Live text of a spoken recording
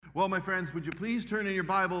Well, my friends, would you please turn in your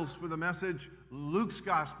Bibles for the message, Luke's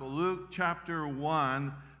Gospel, Luke chapter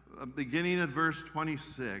 1, beginning at verse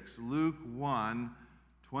 26. Luke 1,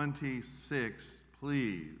 26,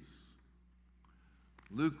 please.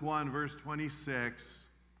 Luke 1, verse 26.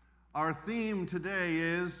 Our theme today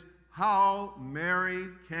is how Mary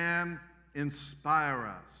can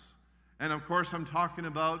inspire us. And of course, I'm talking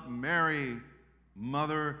about Mary,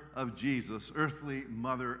 mother of Jesus, earthly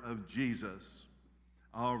mother of Jesus.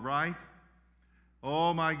 All right?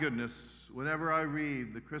 Oh my goodness, whenever I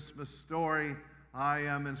read the Christmas story, I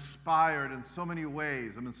am inspired in so many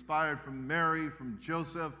ways. I'm inspired from Mary, from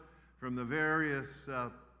Joseph, from the various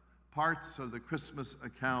parts of the Christmas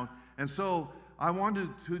account. And so I wanted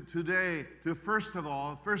to today to first of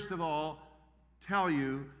all, tell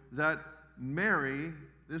you that Mary,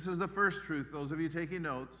 this is the first truth, those of you taking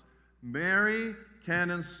notes, Mary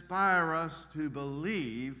can inspire us to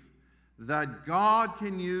believe that God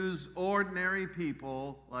can use ordinary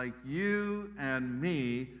people like you and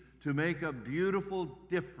me to make a beautiful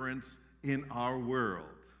difference in our world.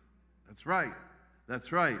 That's right.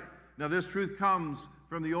 That's right. Now, this truth comes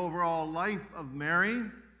from the overall life of Mary,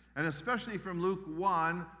 and especially from Luke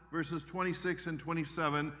 1, verses 26 and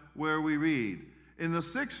 27, where we read, in the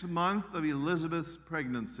 6th month of Elizabeth's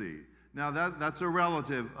pregnancy. Now, that's a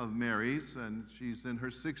relative of Mary's, and she's in her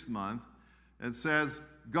 6th month. It says,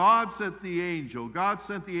 God sent the angel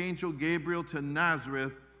Gabriel to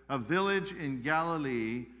Nazareth, a village in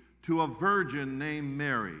Galilee, to a virgin named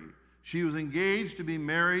Mary. She was engaged to be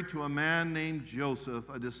married to a man named Joseph,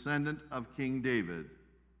 a descendant of King David.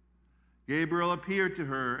 Gabriel appeared to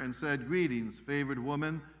her and said, greetings, favored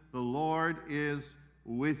woman, the Lord is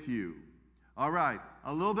with you. All right,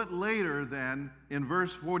 a little bit later then, in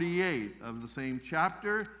verse 48 of the same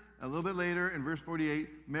chapter, a little bit later in verse 48,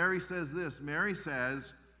 Mary says this. Mary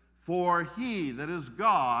says, for he, that is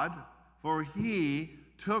God, for he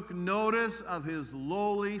took notice of his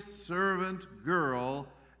lowly servant girl,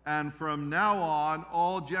 and from now on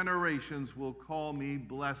all generations will call me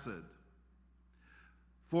blessed.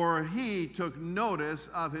 For he took notice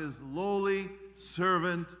of his lowly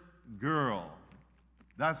servant girl.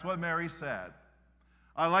 That's what Mary said.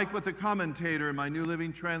 I like what the commentator in my New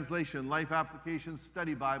Living Translation, Life Application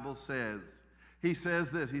Study Bible says. He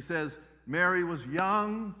says this, he says, Mary was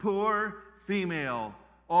young, poor, female,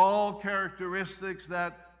 all characteristics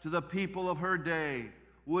that to the people of her day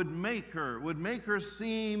would make her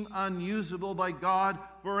seem unusable by God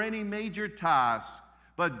for any major task.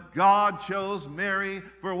 But God chose Mary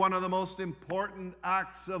for one of the most important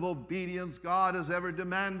acts of obedience God has ever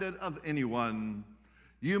demanded of anyone.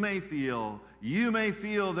 You may feel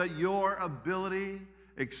that your ability,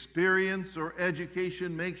 experience, or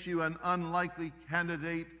education makes you an unlikely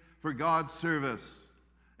candidate for God's service.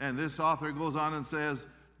 And this author goes on and says,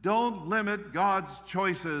 don't limit God's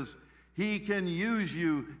choices. He can use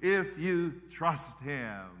you if you trust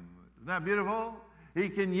him. Isn't that beautiful? He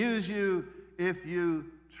can use you if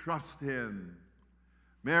you trust him.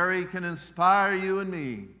 Mary can inspire you and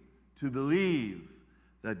me to believe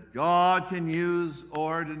that God can use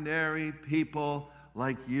ordinary people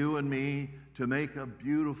like you and me to make a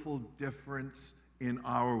beautiful difference in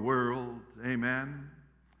our world. Amen.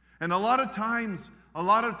 And a lot of times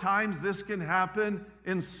this can happen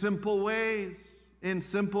in simple ways. In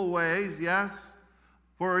simple ways, yes.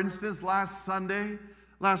 For instance, last Sunday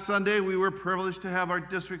we were privileged to have our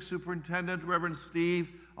district superintendent, Reverend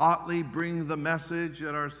Steve Otley, bring the message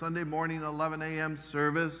at our Sunday morning 11 a.m.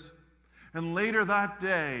 service. And later that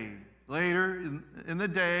day, in the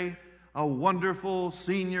day, a wonderful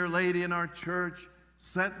senior lady in our church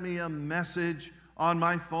sent me a message on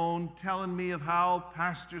my phone telling me of how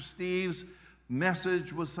Pastor Steve's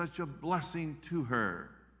message was such a blessing to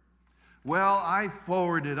her. Well, I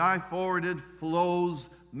forwarded Flo's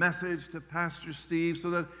message to Pastor Steve so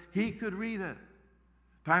that he could read it.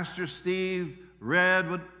 Pastor Steve read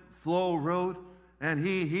what Flo wrote, and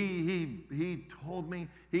he told me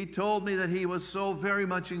that he was so very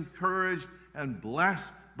much encouraged and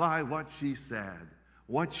blessed by what she said,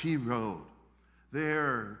 what she wrote.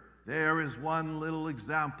 There is one little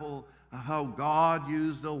example of how God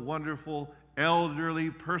used a wonderful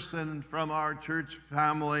elderly person from our church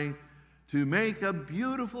family to make a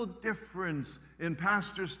beautiful difference in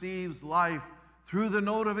Pastor Steve's life through the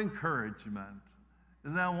note of encouragement.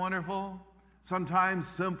 Isn't that wonderful? Sometimes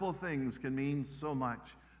simple things can mean so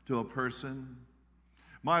much to a person.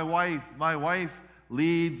 My wife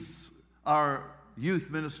leads our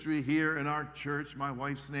youth ministry here in our church. My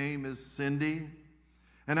wife's name is Cindy.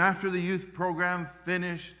 And after the youth program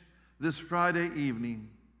finished this Friday evening,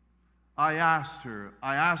 I asked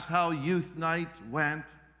how youth night went,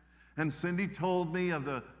 And Cindy told me of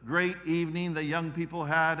the great evening the young people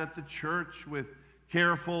had at the church with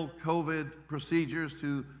careful COVID procedures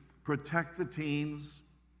to protect the teens.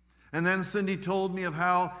 And then Cindy told me of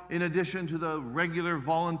how, in addition to the regular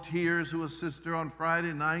volunteers who assist her on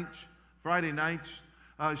Friday nights,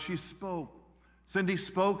 she spoke. Cindy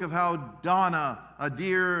spoke of how Donna, a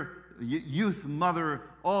dear youth mother,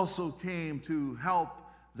 also came to help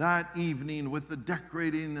that evening with the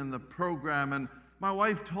decorating and the program. And my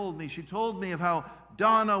wife told me of how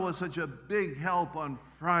Donna was such a big help on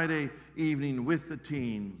Friday evening with the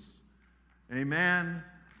teens. Amen.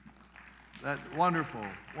 That wonderful,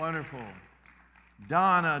 wonderful.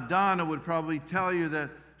 Donna would probably tell you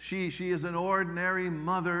that she is an ordinary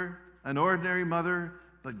mother,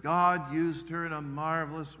 but God used her in a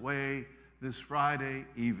marvelous way this Friday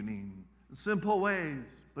evening. In simple ways,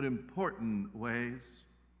 but important ways.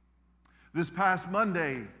 This past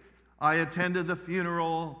Monday, I attended the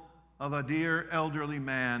funeral of a dear elderly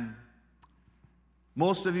man.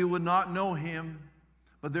 Most of you would not know him,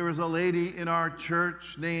 but there was a lady in our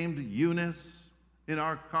church named Eunice in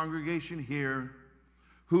our congregation here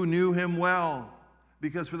who knew him well,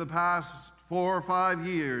 because for the past 4 or 5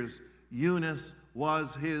 years, Eunice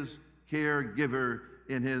was his caregiver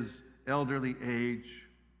in his elderly age.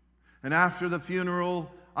 And after the funeral,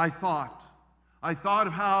 I thought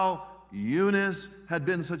of how Eunice had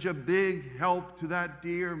been such a big help to that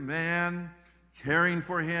dear man, caring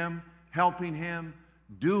for him, helping him,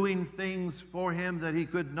 doing things for him that he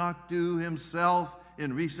could not do himself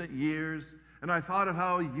in recent years. And I thought of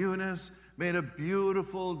how Eunice made a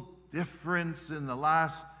beautiful difference in the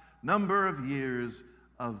last number of years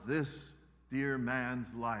of this dear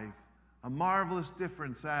man's life, a marvelous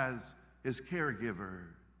difference as his caregiver.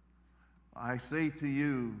 I say to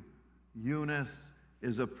you, Eunice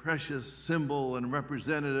is a precious symbol and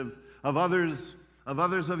representative of others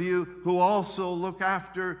of you who also look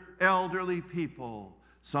after elderly people.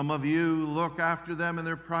 Some of you look after them in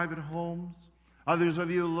their private homes. Others of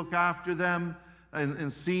you look after them in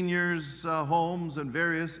seniors' homes and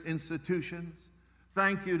various institutions.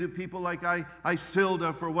 Thank you to people like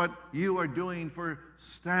Isilda for what you are doing for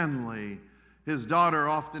Stanley. His daughter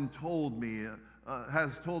often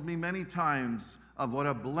has told me many times of what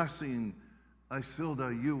a blessing,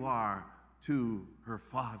 Isilda, you are to her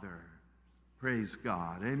father. Praise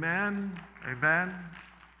God. Amen. Amen.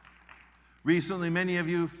 Recently, many of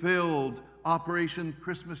you filled Operation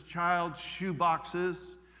Christmas Child shoe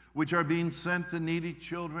boxes, which are being sent to needy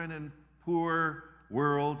children in poor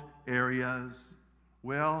world areas.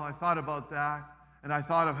 Well, I thought about that, and I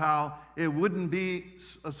thought of how it wouldn't be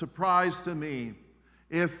a surprise to me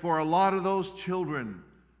if for a lot of those children,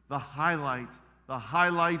 the highlight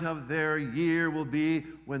of their year will be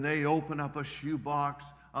when they open up a shoebox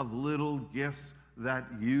of little gifts that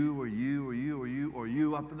you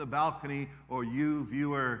up in the balcony or you,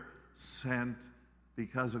 viewer, sent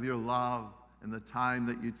because of your love and the time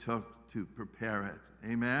that you took to prepare it.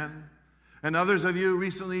 Amen? And others of you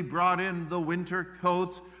recently brought in the winter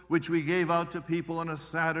coats, which we gave out to people on a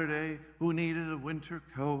Saturday who needed a winter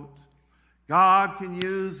coat. God can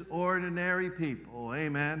use ordinary people,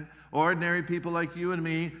 amen, ordinary people like you and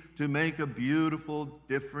me to make a beautiful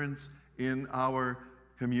difference in our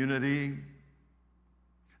community.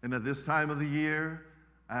 And at this time of the year,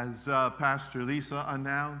 as Pastor Lisa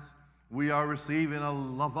announced, we are receiving a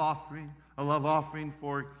love offering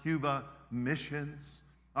for Cuba missions.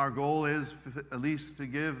 Our goal is at least to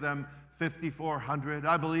give them $5,400.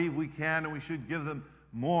 I believe we can and we should give them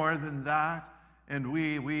more than that. And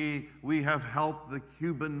we have helped the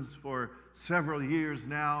Cubans for several years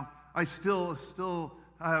now. I still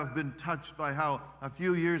have been touched by how a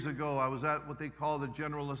few years ago I was at what they call the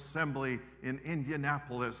General Assembly in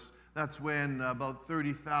Indianapolis. That's when about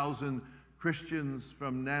 30,000 Christians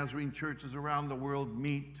from Nazarene churches around the world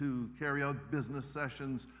meet to carry out business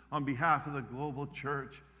sessions on behalf of the global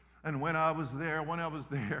church. And when I was there,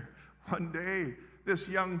 one day, this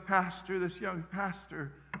young pastor,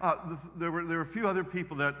 there were a few other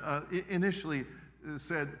people that initially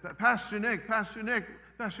said, Pastor Nick,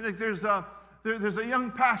 there's a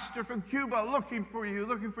young pastor from Cuba looking for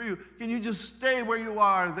you. Can you just stay where you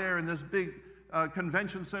are there in this big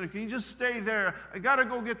convention center? Can you just stay there? I got to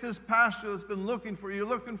go get this pastor that's been looking for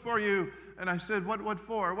you. And I said, what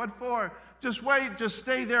for? Just wait, just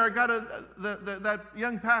stay there. That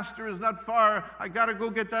young pastor is not far. I got to go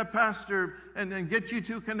get that pastor and get you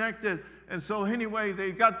two connected. And so anyway,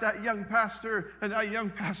 they got that young pastor, and that young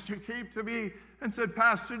pastor came to me and said,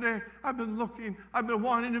 Pastor Nick, I've been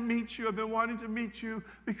wanting to meet you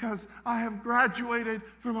because I have graduated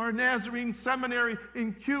from our Nazarene seminary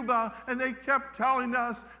in Cuba, and they kept telling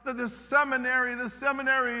us that the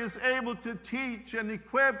seminary is able to teach and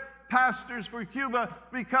equip pastors for Cuba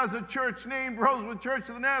because a church named Rosewood Church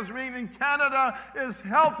of the Nazarene in Canada is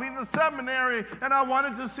helping the seminary, and I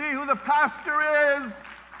wanted to see who the pastor is.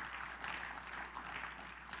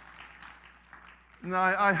 And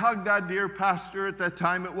I hugged that dear pastor. At that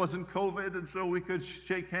time, it wasn't COVID, and so we could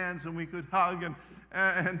shake hands and we could hug.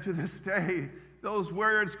 And to this day, those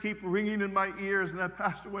words keep ringing in my ears. And that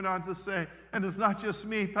pastor went on to say, and it's not just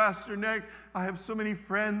me, Pastor Nick. I have so many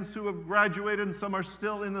friends who have graduated, and some are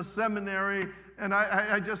still in the seminary. And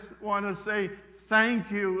I just want to say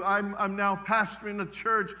thank you. I'm now pastoring a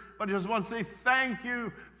church, but I just want to say thank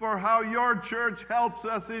you for how your church helps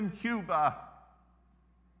us in Cuba.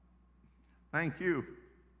 Thank you.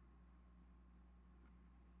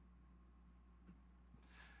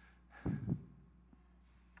 I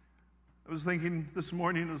was thinking this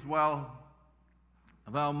morning as well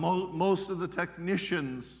of how most of the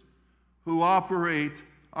technicians who operate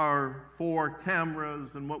our 4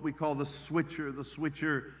 cameras and what we call the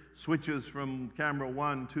switcher switches from camera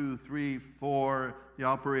 1, 2, 3, 4. The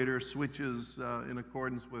operator switches in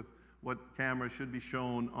accordance with what camera should be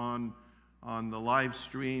shown on the live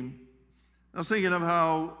stream. I was thinking of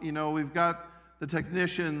how, we've got the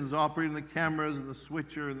technicians operating the cameras and the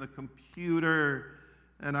switcher and the computer,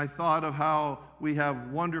 and I thought of how we have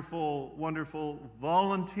wonderful, wonderful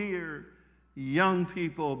volunteer young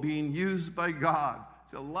people being used by God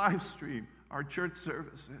to live stream our church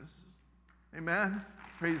services. Amen?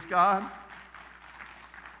 Praise God.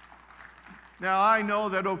 Now, I know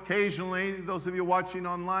that occasionally, those of you watching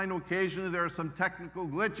online, occasionally there are some technical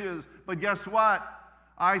glitches, but guess what?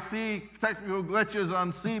 I see technical glitches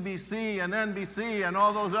on CBC and NBC and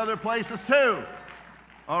all those other places too.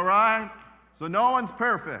 All right? So no one's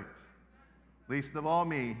perfect, least of all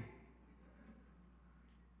me.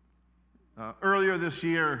 Earlier this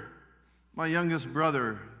year, my youngest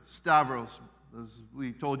brother, Stavros, as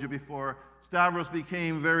we told you before, Stavros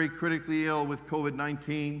became very critically ill with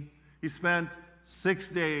COVID-19. He spent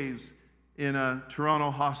 6 days in a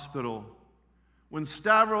Toronto hospital. When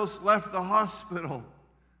Stavros left the hospital,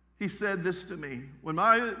 he said this to me. When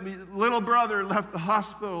my little brother left the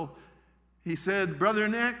hospital, he said, Brother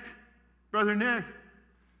Nick,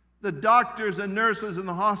 the doctors and nurses in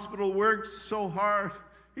the hospital worked so hard.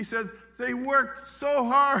 He said, they worked so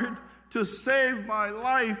hard to save my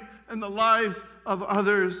life and the lives of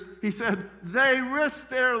others. He said, they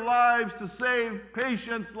risked their lives to save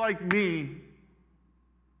patients like me.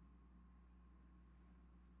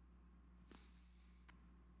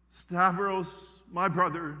 Stavros, my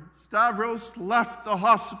brother, Stavros left the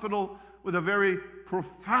hospital with a very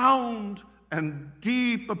profound and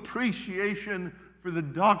deep appreciation for the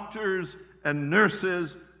doctors and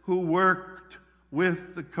nurses who worked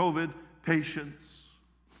with the COVID patients.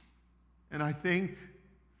 And I think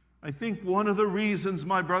one of the reasons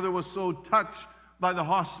my brother was so touched by the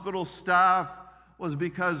hospital staff was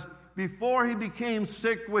because before he became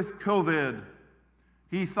sick with COVID,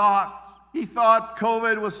 he thought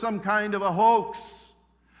COVID was some kind of a hoax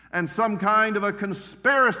and some kind of a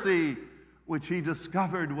conspiracy, which he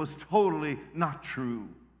discovered was totally not true.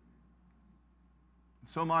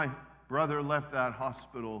 So my brother left that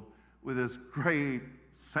hospital with this great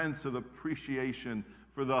sense of appreciation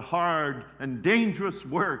for the hard and dangerous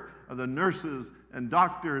work of the nurses and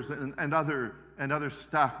doctors and other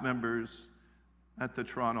staff members at the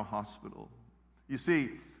Toronto hospital. You see,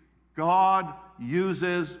 God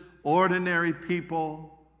uses ordinary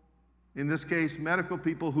people, in this case medical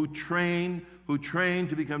people, who train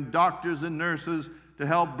to become doctors and nurses to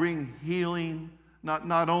help bring healing,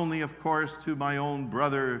 not only, of course, to my own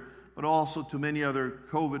brother, but also to many other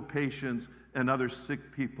COVID patients and other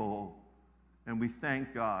sick people. And we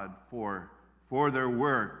thank God for their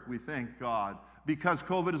work. We thank God. Because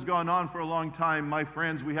COVID has gone on for a long time, my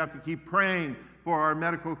friends, we have to keep praying for our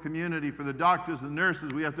medical community, for the doctors and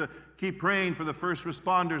nurses. We have to keep praying for the first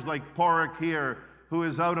responders like Porrick here, who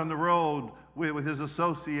is out on the road with his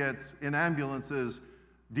associates in ambulances,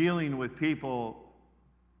 dealing with people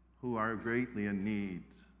who are greatly in need.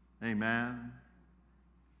 Amen.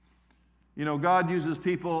 You know, God uses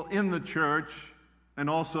people in the church and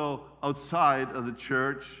also outside of the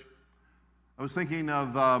church. I was thinking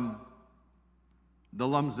of the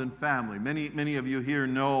Lumsden family. Many of you here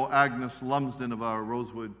know Agnes Lumsden of our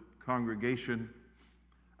Rosewood congregation.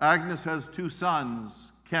 Agnes has 2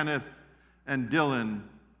 sons, Kenneth and Dylan,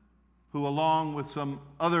 who, along with some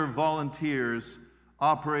other volunteers,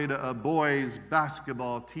 operate a boys'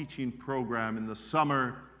 basketball teaching program in the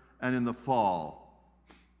summer and in the fall.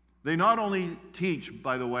 They not only teach,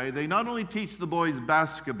 by the way, they not only teach the boys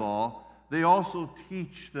basketball, they also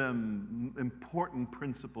teach them important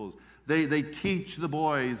principles. They teach the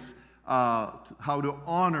boys how to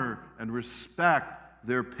honor and respect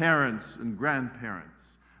their parents and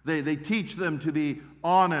grandparents. They teach them to be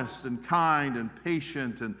honest and kind and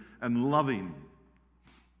patient and loving.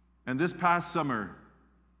 And this past summer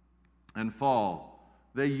and fall,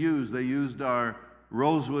 they used our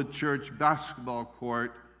Rosewood Church basketball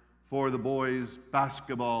court for the boys'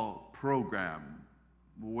 basketball program,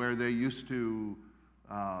 where they used to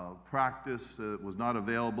practice. It was not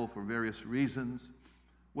available for various reasons.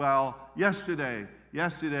 Well, yesterday,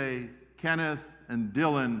 Kenneth and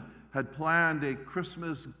Dylan had planned a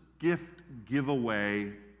Christmas gift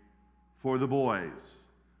giveaway for the boys.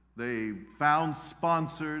 They found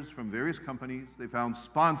sponsors from various companies. They found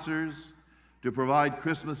sponsors to provide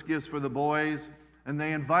Christmas gifts for the boys, and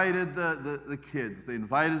they invited the kids. They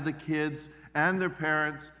invited the kids and their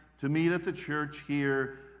parents to meet at the church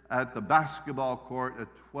here at the basketball court at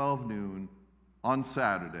 12 noon on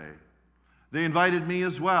Saturday. They invited me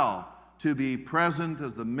as well to be present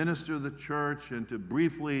as the minister of the church and to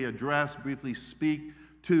briefly speak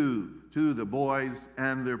to the boys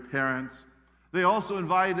and their parents. They also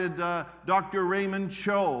invited Dr. Raymond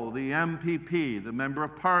Cho, the MPP, the Member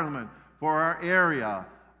of Parliament for our area,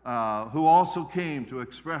 who also came to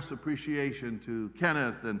express appreciation to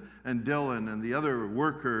Kenneth and Dylan and the other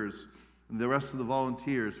workers and the rest of the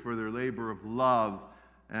volunteers for their labor of love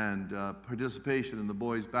and participation in the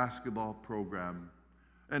boys' basketball program.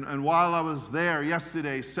 And while I was there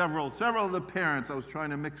yesterday, several of the parents, I was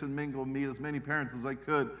trying to mix and mingle and meet as many parents as I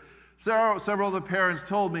could. Several of the parents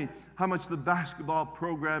told me how much the basketball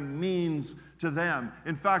program means to them.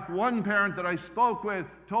 In fact, one parent that I spoke with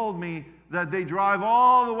told me that they drive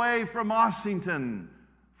all the way from Ossington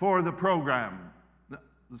for the program.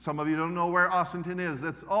 Some of you don't know where Ossington is.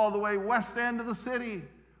 That's all the way west end of the city,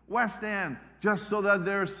 west end, just so that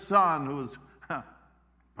their son, who is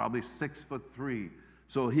probably 6'3",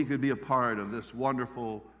 so he could be a part of this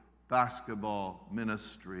wonderful basketball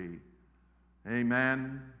ministry.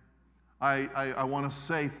 Amen. I want to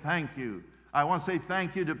say thank you. I want to say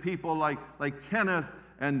thank you to people like Kenneth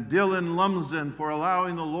and Dylan Lumsden for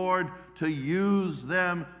allowing the Lord to use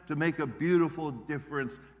them to make a beautiful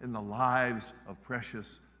difference in the lives of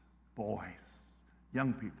precious boys,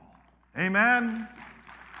 young people. Amen.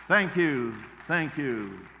 Thank you. Thank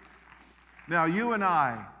you. Now, you and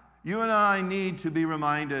I need to be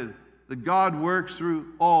reminded that God works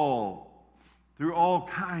through all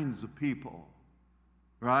kinds of people,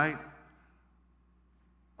 right?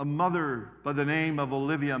 A mother by the name of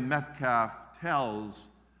Olivia Metcalf tells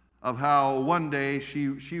of how one day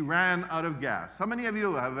she ran out of gas. How many of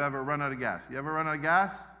you have ever run out of gas? You ever run out of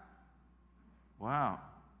gas? Wow.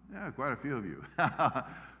 Yeah, quite a few of you.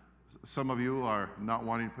 Some of you are not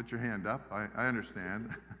wanting to put your hand up. I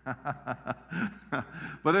understand.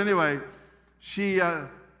 But anyway, she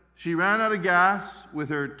ran out of gas with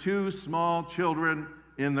her two small children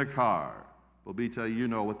in the car. Bobita, you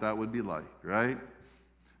know what that would be like, right?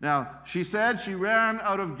 Now, she said she ran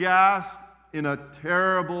out of gas in a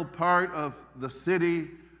terrible part of the city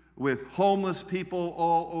with homeless people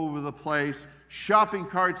all over the place, shopping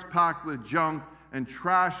carts packed with junk, and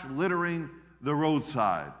trash littering the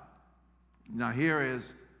roadside. Now, here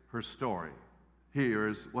is her story. Here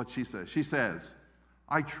is what she says. She says,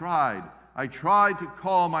 I tried to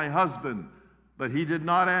call my husband, but he did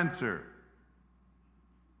not answer.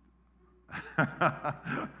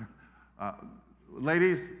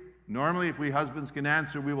 Ladies, normally if we husbands can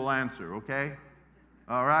answer, we will answer, okay?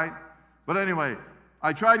 All right? But anyway,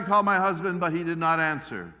 I tried to call my husband, but he did not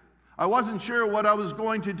answer. I wasn't sure what I was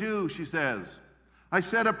going to do, she says. I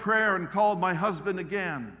said a prayer and called my husband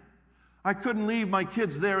again. I couldn't leave my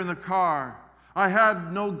kids there in the car. I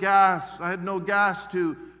had no gas. I had no gas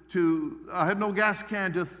can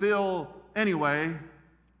to fill anyway.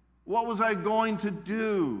 What was I going to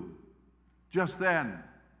do? Just then.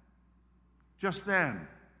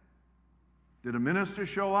 Did a minister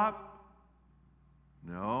show up?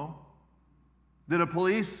 No. Did a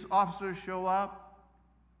police officer show up?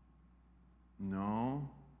 No.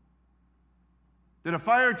 Did a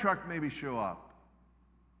fire truck maybe show up?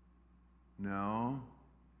 No.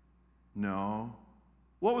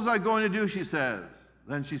 What was I going to do, she says.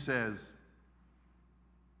 Then she says,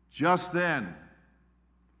 just then,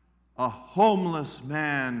 a homeless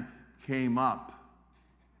man came up.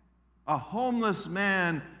 A homeless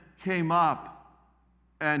man came up,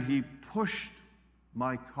 and he pushed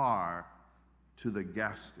my car to the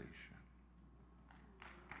gas station.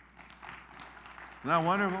 Isn't that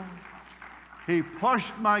wonderful? He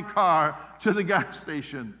pushed my car to the gas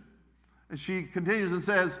station. And she continues and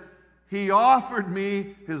says, he offered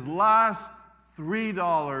me his last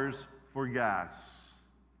 $3 for gas.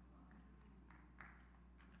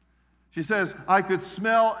 She says, I could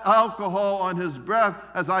smell alcohol on his breath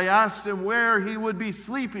as I asked him where he would be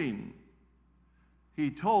sleeping. He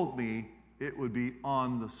told me it would be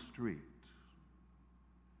on the street.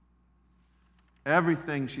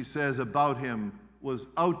 Everything, she says, about him was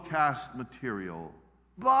outcast material.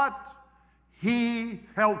 But he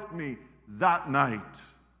helped me that night.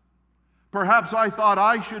 Perhaps I thought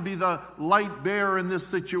I should be the light bearer in this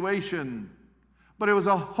situation, but it was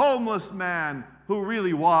a homeless man who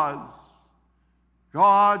really was.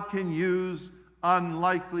 God can use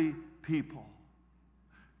unlikely people.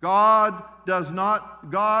 God does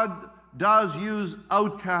use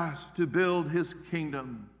outcasts to build his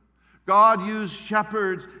kingdom. God used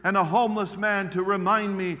shepherds and a homeless man to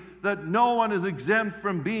remind me that no one is exempt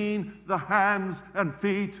from being the hands and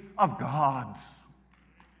feet of God.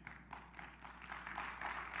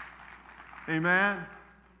 Amen.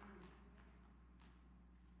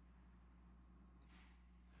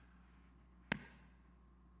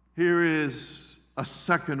 Here is a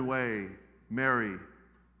second way Mary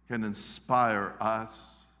can inspire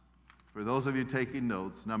us. For those of you taking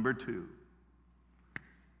notes, number 2.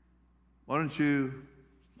 Why don't you,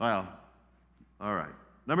 well, all right.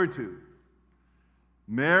 Number 2,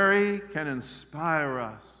 Mary can inspire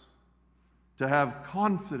us to have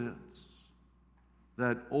confidence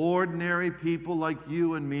that ordinary people like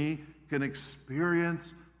you and me can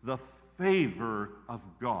experience the favor of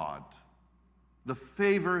God. The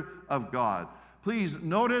favor of God. Please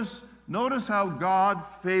notice how God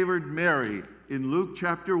favored Mary in Luke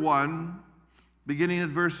chapter 1, beginning at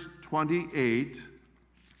verse 28.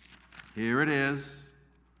 Here it is.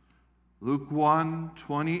 Luke 1,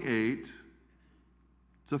 28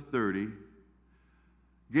 to 30.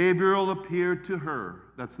 Gabriel appeared to her.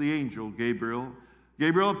 That's the angel, Gabriel.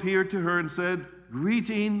 Gabriel appeared to her and said,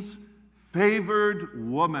 greetings, favored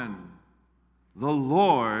woman. The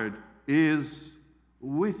Lord is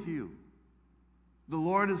with you. The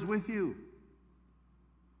Lord is with you.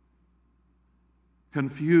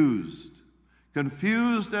 Confused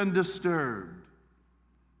and disturbed,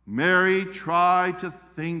 Mary tried to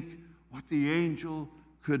think what the angel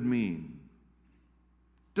could mean.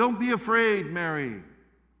 Don't be afraid, Mary,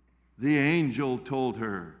 the angel told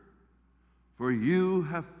her, for you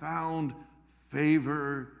have found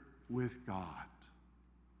favor with God.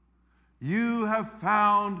 You have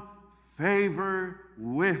found favor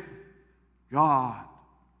with God.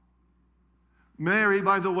 Mary,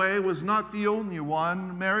 by the way, was not the only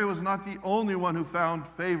one. Mary was not the only one who found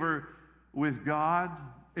favor with God.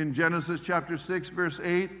 In Genesis chapter 6, verse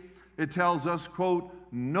 8, it tells us, quote,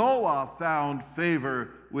 Noah found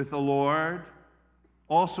favor with the Lord.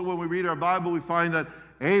 Also, when we read our Bible, we find that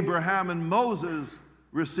Abraham and Moses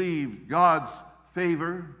received God's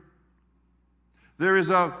favor. There's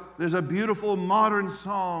a beautiful modern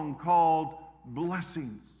song called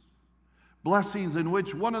Blessings. Blessings, in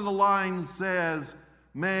which one of the lines says,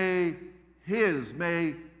 may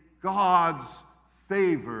God's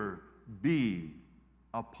favor be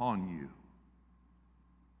upon you.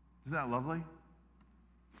 Isn't that lovely?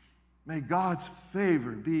 May God's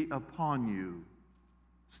favor be upon you.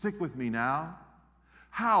 Stick with me now.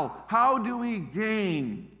 How do we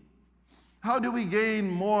gain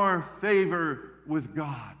more favor with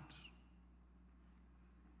God?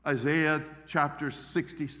 Isaiah chapter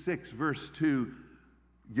 66, verse 2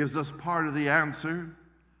 gives us part of the answer.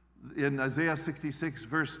 In Isaiah 66,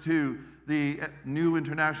 verse 2, the New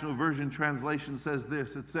International Version translation says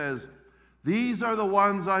this. It says, these are the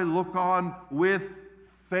ones I look on with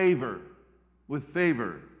favor. With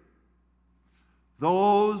favor.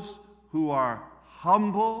 Those who are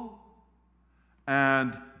humble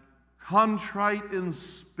and contrite in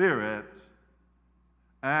spirit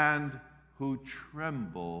and who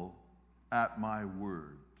tremble at my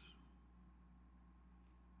word.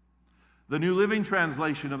 The New Living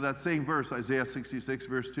Translation of that same verse, Isaiah 66,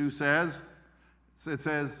 verse 2 says,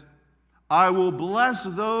 I will bless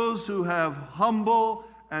those who have humble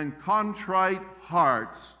and contrite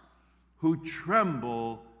hearts, who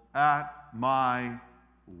tremble at my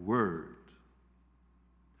word.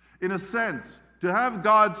 In a sense, to have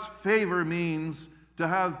God's favor means to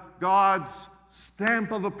have God's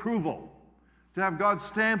stamp of approval. To have God's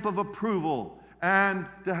stamp of approval and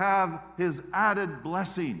to have his added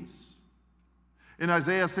blessings. In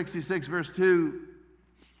Isaiah 66, verse 2,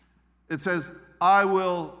 It says, I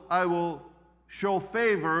will show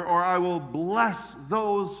favor, or I will bless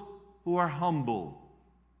those who are humble.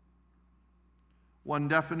 One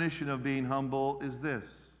definition of being humble is this: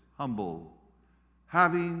 humble,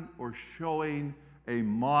 having or showing a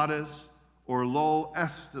modest or low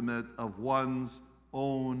estimate of one's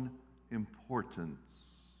own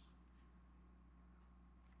importance.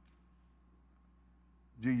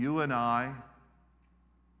 Do you and I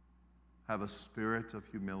have a spirit of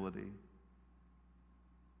humility?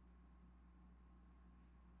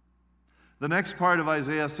 The next part of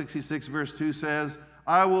Isaiah 66 verse 2 says,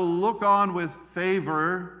 I will look on with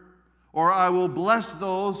favor, or I will bless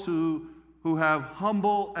those who have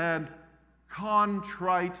humble and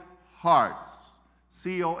contrite hearts.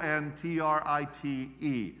 C-O-N-T-R-I-T-E.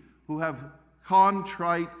 Who have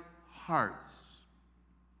contrite hearts.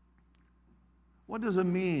 What does it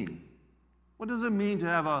mean? What does it mean to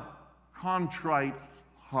have a contrite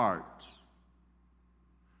heart?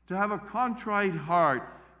 To have a contrite heart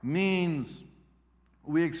means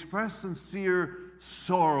we express sincere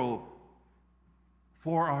sorrow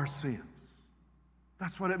for our sins.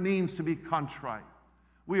 That's what it means to be contrite.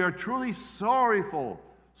 We are truly sorrowful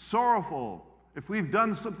if we've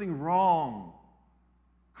done something wrong.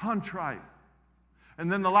 Contrite.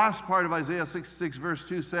 And then the last part of Isaiah 66 verse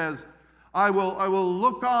 2 says, I will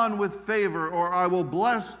look on with favor, or I will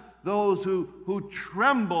bless those who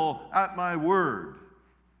tremble at my word.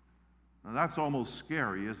 Now that's almost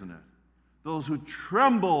scary, isn't it? Those who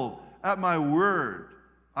tremble at my word.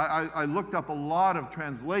 I looked up a lot of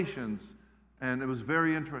translations, and it was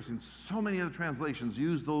very interesting. So many of the translations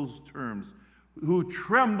use those terms. Who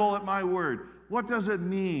tremble at my word. What does it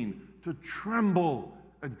mean to tremble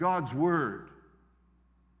at God's word?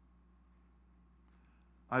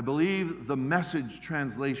 I believe the Message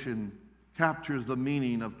translation captures the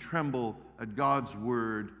meaning of tremble at God's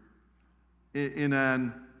word in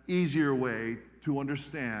an easier way to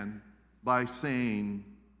understand by saying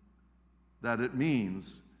that it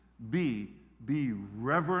means be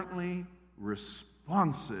reverently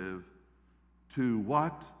responsive to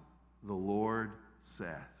what the Lord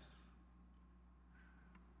says.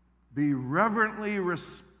 Be reverently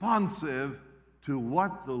responsive to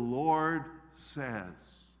what the Lord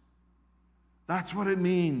says. That's what it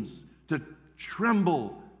means to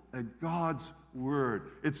tremble at God's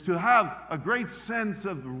word. It's to have a great sense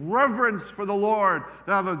of reverence for the Lord,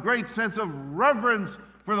 to have a great sense of reverence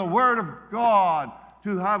for the word of God,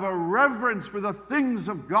 to have a reverence for the things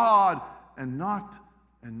of God, and not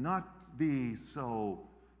be so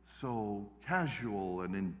casual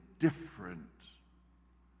and indifferent.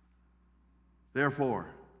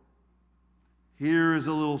 Therefore, here is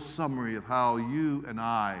a little summary of how you and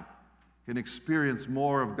I can experience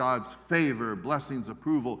more of God's favor, blessings,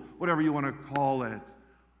 approval, whatever you want to call it.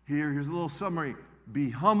 Here's a little summary.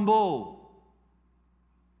 Be humble.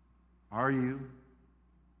 Are you?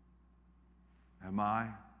 Am I?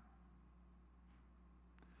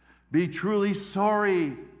 Be truly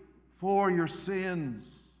sorry for your sins.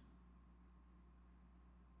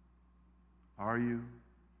 Are you?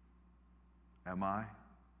 Am I?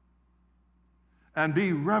 And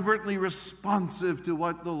be reverently responsive to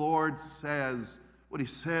what the Lord says, what He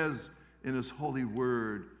says in His holy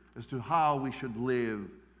word as to how we should live,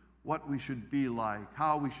 what we should be like,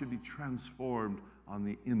 how we should be transformed on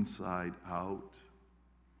the inside out.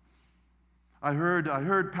 I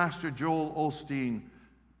heard Pastor Joel Osteen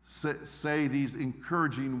say these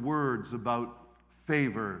encouraging words about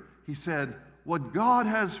favor. He said, what God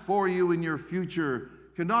has for you in your future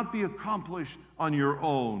cannot be accomplished on your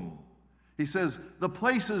own. He says, the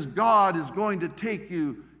places God is going to take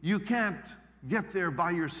you, you can't get there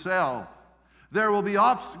by yourself. There will be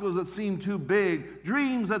obstacles that seem too big,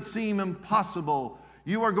 dreams that seem impossible.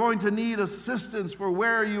 You are going to need assistance for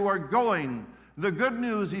where you are going. The good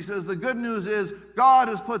news, he says, the good news is God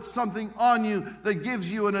has put something on you that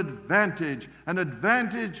gives you an advantage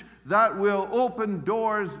that will open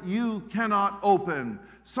doors you cannot open,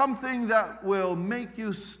 something that will make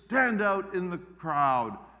you stand out in the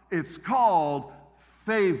crowd. It's called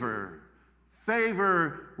favor.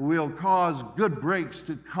 Favor will cause good breaks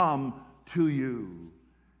to come to you.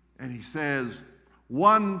 And he says,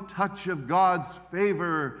 one touch of God's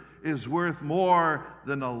favor is worth more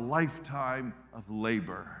than a lifetime of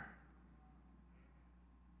labor.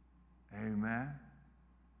 Amen.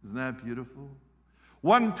 Isn't that beautiful?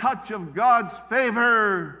 One touch of God's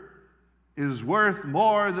favor is worth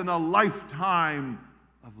more than a lifetime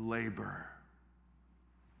of labor.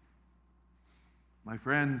 My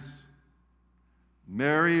friends,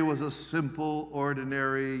 Mary was a simple,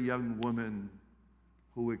 ordinary young woman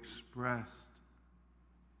who expressed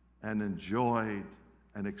and enjoyed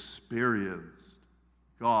and experienced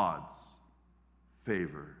God's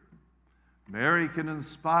favor. Mary can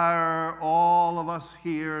inspire all of us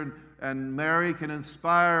here, and Mary can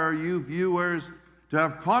inspire you viewers to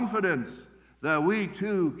have confidence that we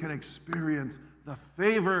too can experience the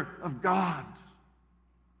favor of God.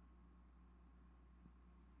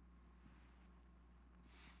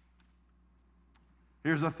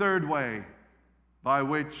 Here's a third way by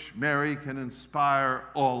which Mary can inspire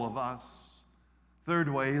all of us. Third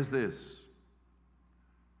way is this: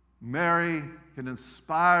 Mary can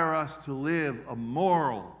inspire us to live a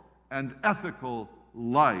moral and ethical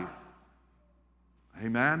life.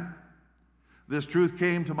 Amen? This truth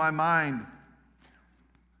came to my mind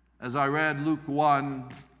as I read Luke 1,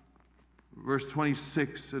 verse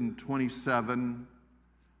 26 and 27,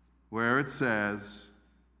 where it says,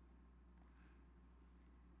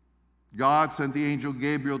 God sent the angel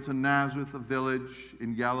Gabriel to Nazareth, a village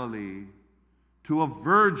in Galilee, to a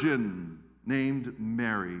virgin named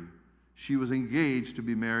Mary. She was engaged to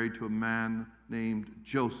be married to a man named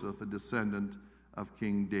Joseph, a descendant of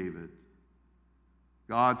King David.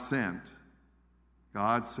 God sent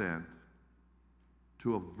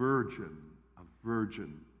to a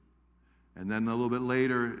virgin. And then a little bit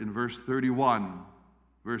later in verse 31,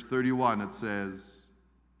 it says,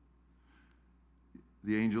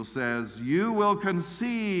 the angel says, you will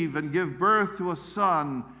conceive and give birth to a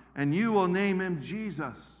son, and you will name him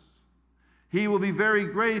Jesus. He will be very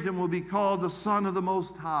great and will be called the Son of the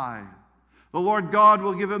Most High. The Lord God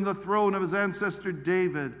will give him the throne of his ancestor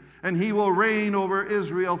David, and he will reign over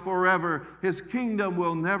Israel forever. His kingdom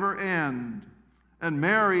will never end. And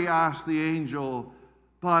Mary asked the angel,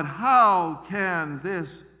 but how can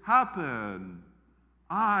this happen?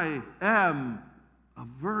 I am a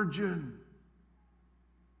virgin.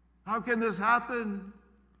 How can this happen?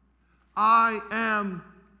 I am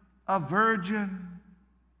a virgin.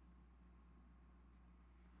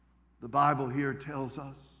 The Bible here tells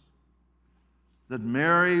us that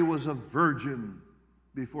Mary was a virgin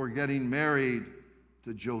before getting married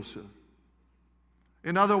to Joseph.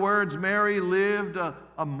 In other words, Mary lived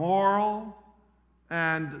a moral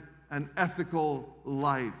and an ethical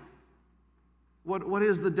life. What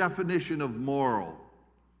is the definition of moral?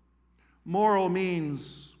 Moral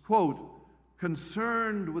means, quote,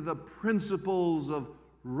 concerned with the principles of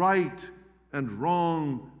right and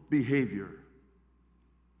wrong behavior.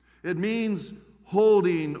 It means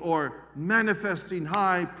holding or manifesting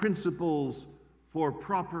high principles for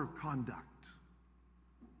proper conduct.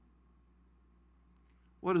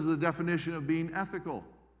 What is the definition of being ethical?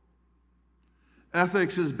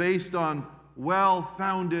 Ethics is based on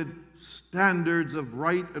well-founded standards of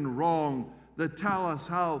right and wrong that tell us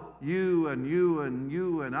how you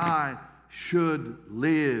and I should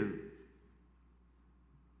live.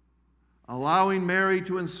 Allowing Mary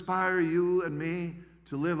to inspire you and me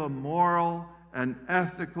to live a moral and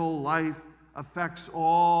ethical life affects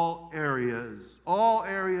all areas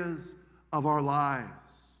of our lives.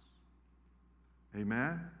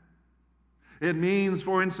 Amen? It means,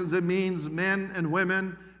 for instance, men and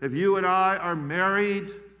women, if you and I are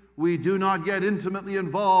married, we do not get intimately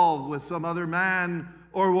involved with some other man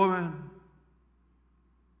or woman.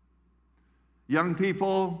 Young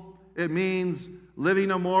people, it means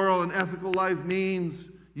living a moral and ethical life means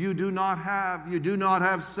you do not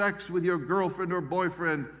have sex with your girlfriend or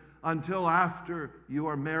boyfriend until after you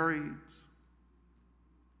are married.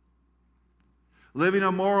 Living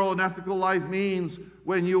a moral and ethical life means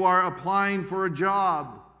when you are applying for a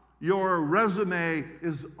job, your resume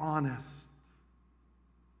is honest.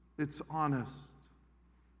 It's honest.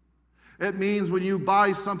 It means when you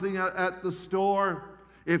buy something at the store,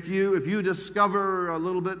 if you discover a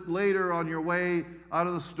little bit later on your way out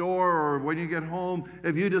of the store or when you get home,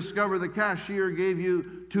 if you discover the cashier gave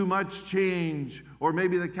you too much change, or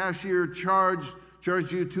maybe the cashier charged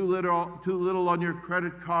you too little on your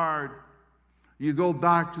credit card, you go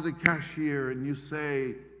back to the cashier and you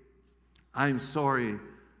say, I'm sorry,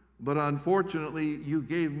 but unfortunately you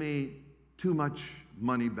gave me too much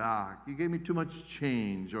money back. You gave me too much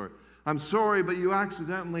change. Or I'm sorry, but you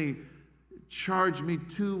accidentally charged me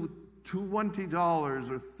 $20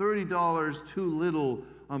 or $30 too little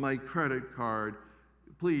on my credit card.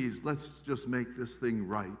 Please, let's just make this thing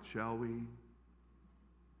right, shall we?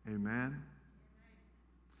 Amen.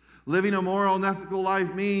 Living a moral and ethical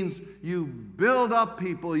life means you build up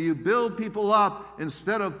people. You build people up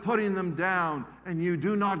instead of putting them down. And you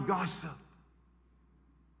do not gossip.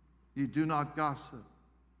 You do not gossip.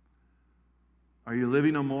 Are you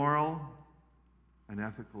living a moral and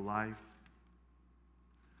ethical life?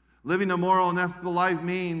 Living a moral and ethical life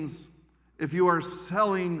means if you are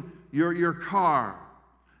selling your car,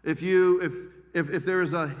 if there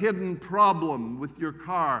is a hidden problem with your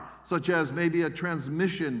car, such as maybe a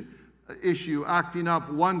transmission issue acting up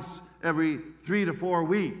once every 3 to 4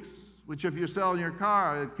 weeks, which if you're selling your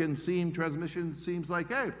car, transmission seems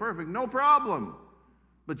like, hey, perfect, no problem.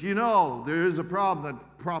 But you know there is a problem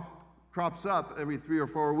that crops up every 3 or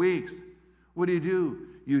 4 weeks. What do?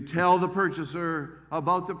 You tell the purchaser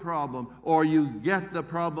about the problem, or you get the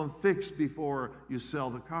problem fixed before you sell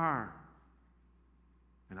the car.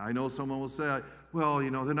 And I know someone will say, well,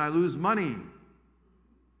 then I lose money.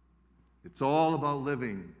 It's all about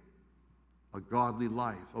living a godly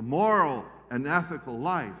life, a moral and ethical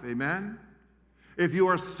life. Amen? If you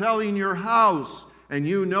are selling your house and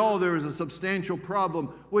you know there is a substantial problem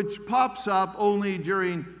which pops up only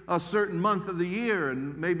during a certain month of the year,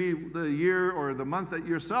 and maybe the year or the month that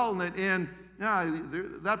you're selling it in,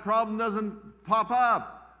 that problem doesn't pop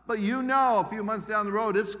up. But a few months down the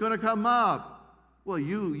road it's going to come up. Well,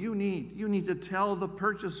 you need to tell the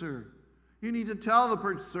purchaser. You need to tell the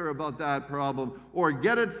purchaser about that problem or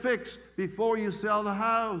get it fixed before you sell the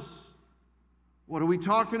house. What are we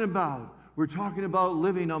talking about? We're talking about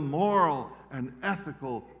living a moral and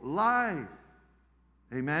ethical life.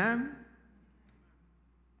 Amen?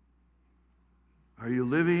 Are you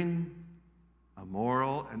living a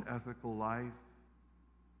moral and ethical life?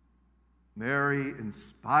 Mary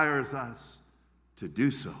inspires us to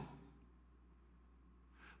do so.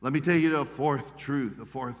 Let me take you to a fourth truth. A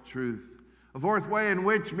fourth way in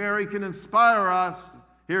which Mary can inspire us.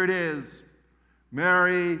 Here it is.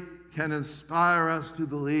 Mary can inspire us to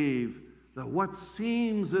believe that what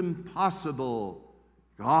seems impossible,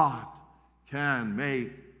 God can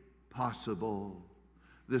make possible.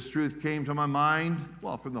 This truth came to my mind,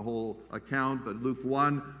 from the whole account, but Luke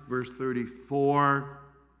 1, verse 34.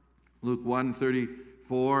 Luke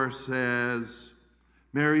 1:34 says,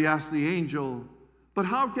 Mary asked the angel, "But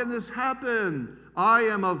how can this happen? I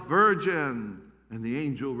am a virgin." And the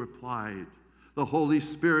angel replied, "The Holy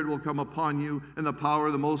Spirit will come upon you, and the power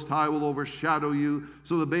of the Most High will overshadow you.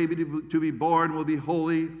 So the baby to be born will be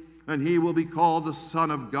holy, and he will be called the Son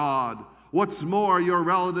of God. What's more, your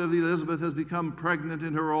relative Elizabeth has become pregnant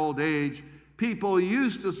in her old age. People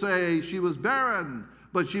used to say she was barren,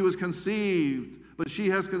 but she has conceived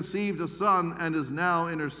a son and is now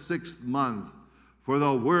in her 6th month. For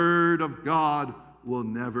the word of God will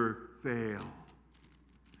never fail."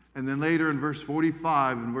 And then later in verse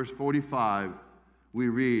 45, we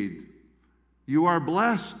read, "You are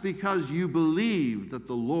blessed because you believed that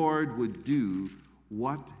the Lord would do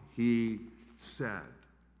what he said."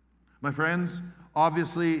 My friends,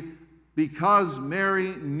 obviously, because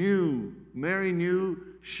Mary knew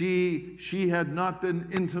she had not been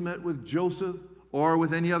intimate with Joseph or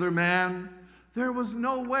with any other man, there was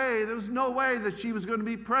no way that she was going to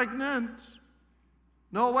be pregnant.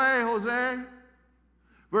 No way, Jose.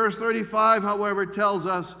 Verse 35, however, tells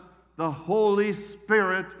us the Holy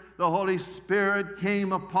Spirit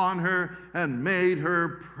came upon her and made her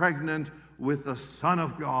pregnant with the Son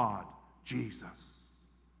of God, Jesus.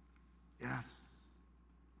 Yes.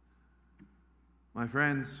 My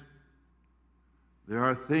friends, there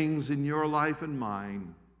are things in your life and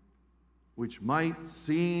mine which might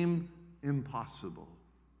seem impossible.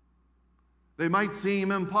 They might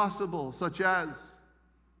seem impossible, such as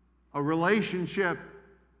a relationship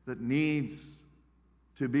that needs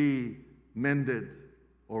to be mended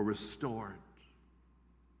or restored.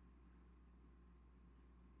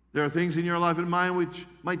 There are things in your life and mine which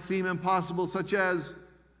might seem impossible, such as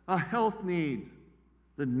a health need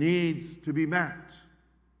that needs to be met.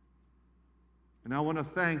 And I want to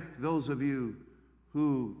thank those of you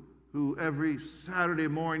who every Saturday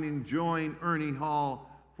morning join Ernie Hall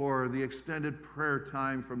for the extended prayer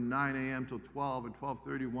time from 9 a.m. till 12 and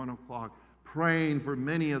 12:30, 1 o'clock, praying for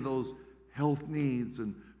many of those health needs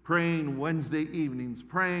and praying Wednesday evenings,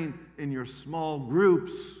 praying in your small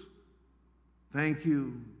groups. Thank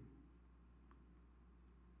you.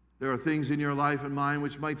 There are things in your life and mine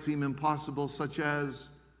which might seem impossible, such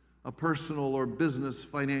as a personal or business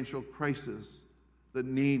financial crisis that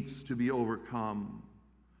needs to be overcome.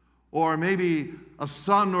 Or maybe a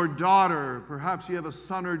son or daughter, perhaps you have a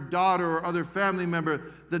son or daughter or other family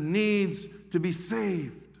member that needs to be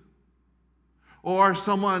saved. Or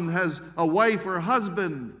someone has a wife or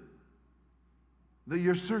husband that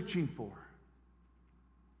you're searching for.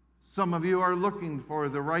 Some of you are looking for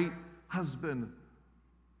the right husband,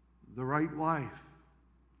 the right wife.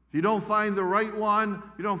 If you don't find the right one,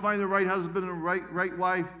 if you don't find the right husband and right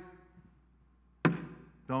wife,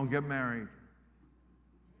 don't get married.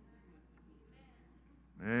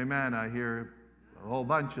 Amen. I hear a whole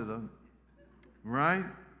bunch of them, right?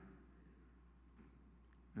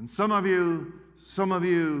 And some of you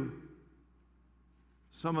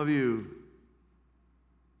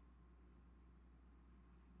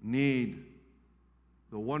need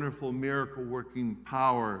the wonderful miracle-working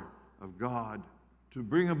power of God to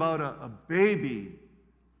bring about a baby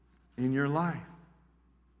in your life.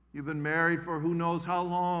 You've been married for who knows how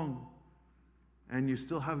long, and you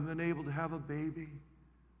still haven't been able to have a baby.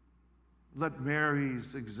 Let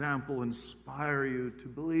Mary's example inspire you to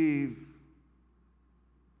believe.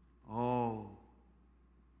 Oh,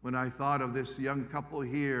 when I thought of this young couple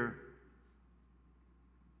here,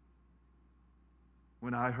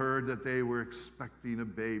 when I heard that they were expecting a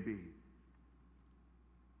baby,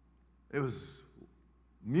 it was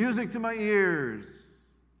music to my ears.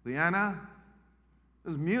 Leanna, it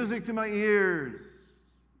was music to my ears.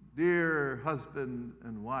 Dear husband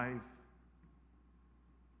and wife.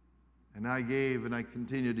 And I gave and I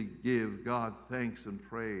continue to give God thanks and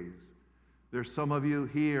praise. There's some of you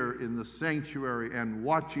here in the sanctuary and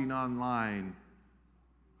watching online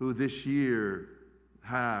who this year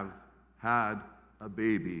have had a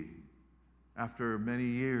baby after many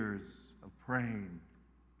years of praying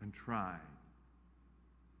and trying.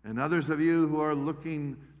 And others of you who are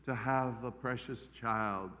looking to have a precious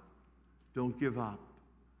child, don't give up.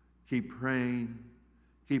 Keep praying.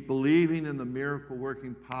 Keep believing in the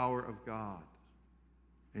miracle-working power of God.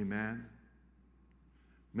 Amen.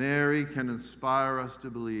 Mary can inspire us to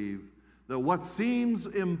believe that what seems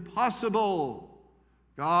impossible,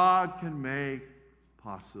 God can make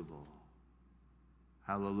possible.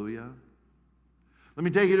 Hallelujah. Let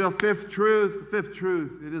me take you to a fifth truth. The fifth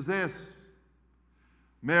truth, it is this.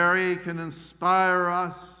 Mary can inspire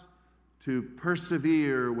us to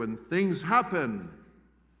persevere when things happen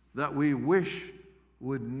that we wish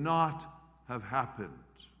would not have happened.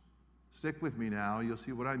 Stick with me now, you'll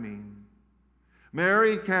see what I mean.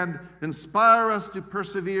 Mary can inspire us to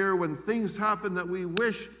persevere when things happen that we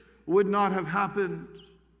wish would not have happened.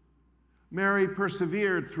 Mary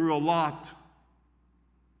persevered through a lot.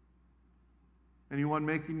 Anyone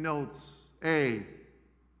making notes? A,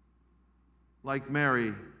 like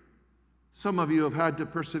Mary, some of you have had to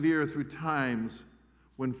persevere through times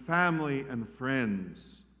when family and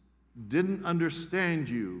friends didn't understand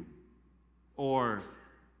you or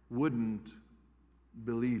wouldn't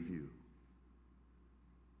believe you.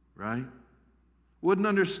 Right? Wouldn't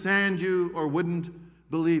understand you or wouldn't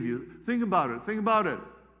believe you. Think about it. Think about it.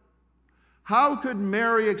 How could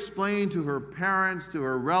Mary explain to her parents, to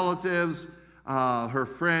her relatives, her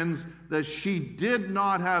friends, that she did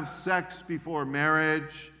not have sex before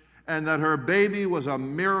marriage and that her baby was a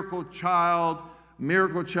miracle child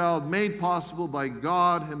made possible by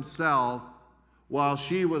God Himself while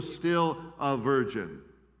she was still a virgin?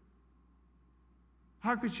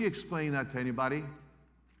 How could she explain that to anybody?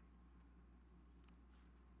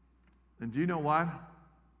 And do you know what?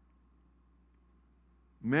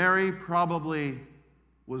 Mary probably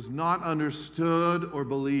was not understood or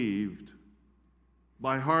believed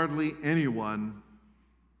by hardly anyone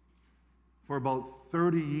for about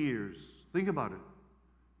 30 years. Think about it.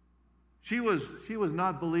 She was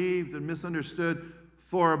not believed and misunderstood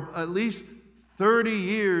for at least 30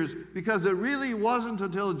 years, because it really wasn't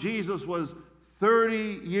until Jesus was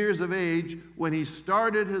 30 years of age when He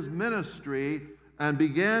started His ministry and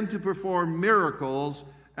began to perform miracles,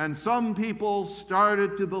 and some people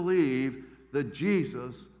started to believe that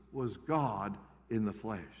Jesus was God in the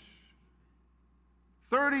flesh.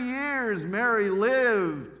 30 years Mary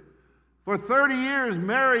lived. For 30 years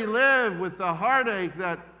Mary lived with the heartache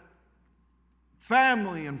that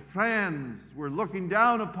family and friends were looking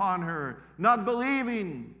down upon her, not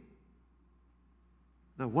believing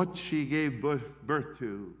that what she gave birth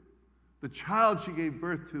to, the child she gave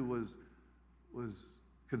birth to, was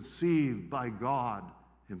conceived by God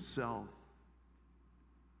Himself.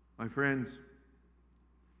 My friends,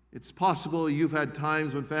 it's possible you've had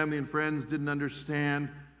times when family and friends didn't understand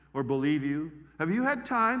or believe you. Have you had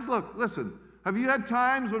times, have you had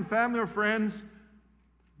times when family or friends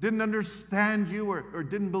didn't understand you or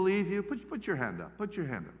didn't believe you? Put your hand up. Put your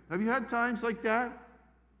hand up. Have you had times like that?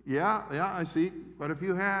 Yeah, I see quite a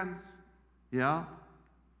few hands. Yeah.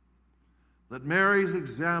 Let Mary's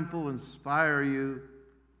example inspire you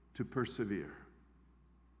to persevere.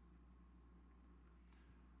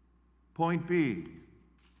 Point B,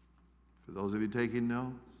 for those of you taking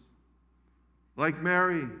notes. Like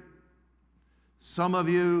Mary, some of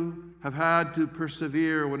you have had to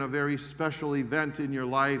persevere when a very special event in your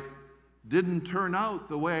life didn't turn out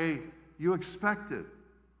the way you expected.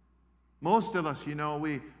 Most of us,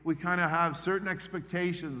 we kind of have certain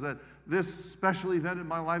expectations this special event in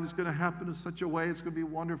my life is going to happen in such a way. It's going to be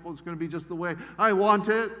wonderful. It's going to be just the way I want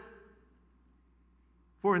it.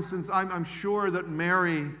 For instance, I'm sure that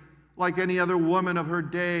Mary, like any other woman of her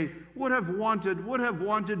day, would have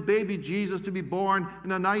wanted baby Jesus to be born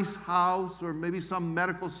in a nice house or maybe some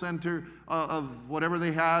medical center of whatever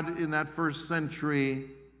they had in that first century.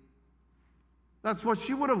 That's what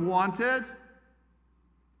she would have wanted.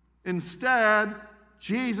 Instead,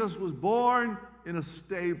 Jesus was born in a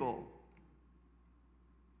stable.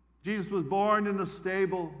 Jesus was born in a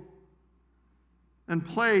stable and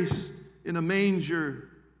placed in a manger,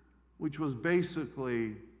 which was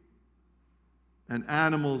basically an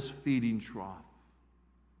animal's feeding trough.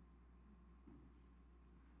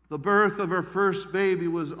 The birth of her first baby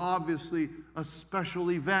was obviously a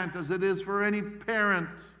special event, as it is for any parent.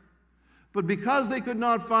 But because they could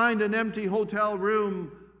not find an empty hotel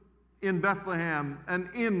room in Bethlehem, an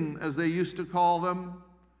inn as they used to call them,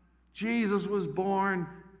 Jesus was born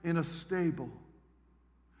in a stable.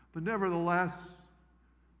 But nevertheless,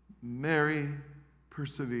 Mary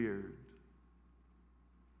persevered.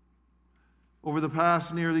 Over the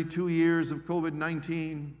past nearly 2 years of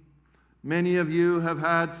COVID-19, many of you have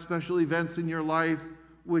had special events in your life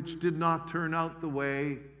which did not turn out the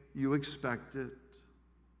way you expected.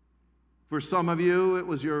 For some of you, it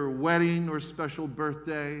was your wedding or special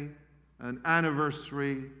birthday, an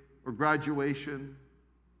anniversary or graduation.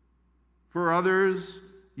 For others,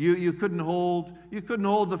 you couldn't hold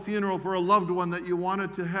the funeral for a loved one that you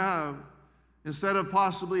wanted to have. Instead of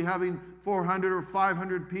possibly having 400 or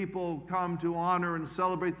 500 people come to honor and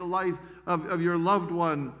celebrate the life of your loved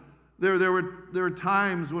one, there were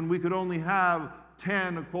times when we could only have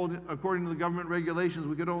 10, according to the government regulations,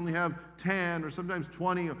 we could only have 10 or sometimes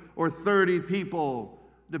 20 or 30 people,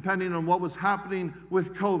 depending on what was happening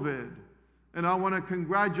with COVID. And I want to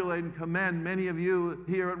congratulate and commend many of you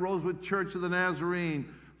here at Rosewood Church of the Nazarene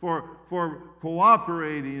for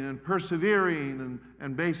cooperating and persevering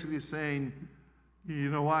and basically saying,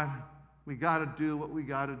 you know what, we got to do what we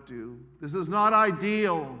got to do. This is not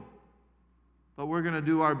ideal, but we're going to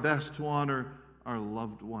do our best to honor our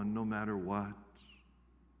loved one no matter what.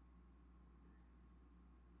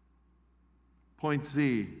 Point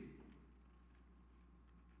C.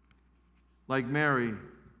 Like Mary,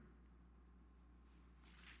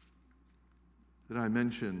 did I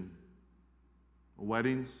mention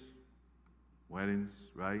weddings,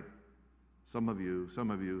 right? Some of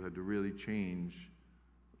you had to really change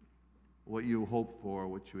what you hoped for,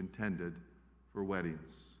 what you intended for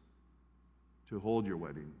weddings, to hold your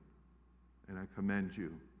wedding. And I commend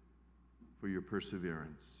you for your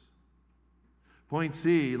perseverance. Point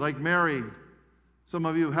C, like Mary, some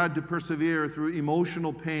of you have had to persevere through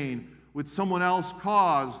emotional pain which someone else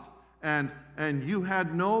caused, and you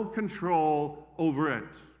had no control over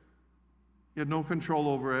it. You had no control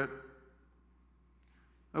over it.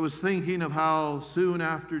 I was thinking of how soon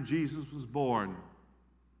after Jesus was born,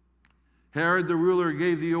 Herod the ruler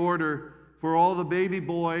gave the order for all the baby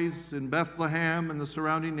boys in Bethlehem and the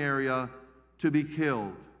surrounding area to be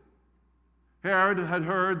killed. Herod had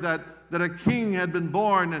heard that a king had been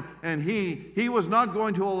born, and he was not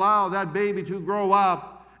going to allow that baby to grow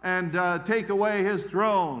up and take away his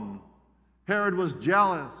throne. Herod was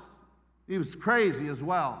jealous. He was crazy as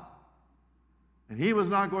well. And he was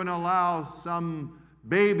not going to allow some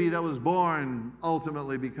baby that was born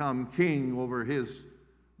ultimately become king over his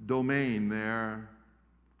domain there.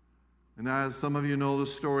 And as some of you know the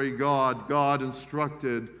story, God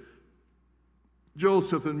instructed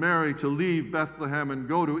Joseph and Mary to leave Bethlehem and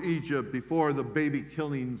go to Egypt before the baby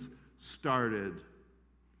killings started.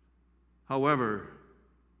 However,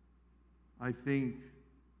 I think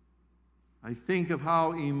of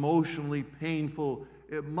how emotionally painful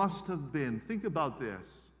it must have been. Think about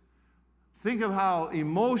this. Think of how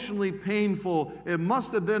emotionally painful it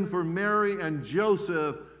must have been for Mary and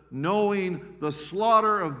Joseph knowing the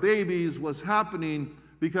slaughter of babies was happening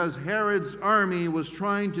because Herod's army was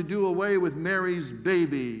trying to do away with Mary's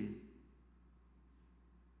baby.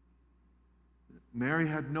 Mary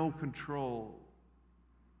had no control.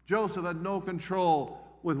 Joseph had no control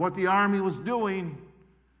with what the army was doing.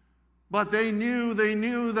 But they knew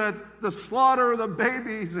that the slaughter of the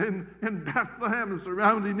babies in Bethlehem and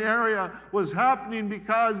surrounding area was happening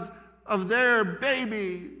because of their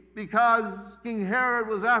baby, because King Herod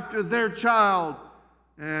was after their child.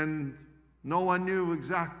 And no one knew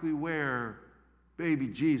exactly where baby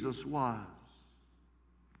Jesus was.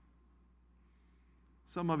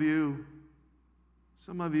 Some of you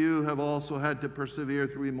have also had to persevere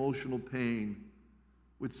through emotional pain,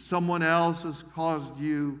 which someone else has caused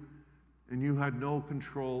you, and you had no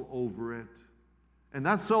control over it. And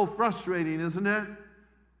that's so frustrating, isn't it?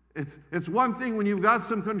 It's one thing when you've got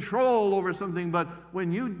some control over something, but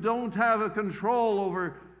when you don't have a control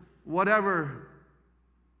over whatever,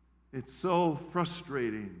 it's so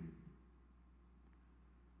frustrating.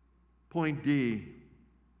 Point D.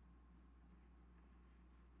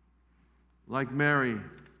 Like Mary,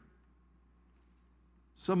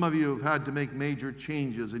 some of you have had to make major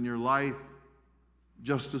changes in your life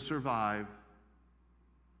just to survive.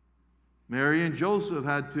 Mary and Joseph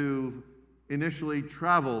had to initially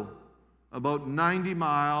travel about 90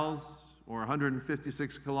 miles or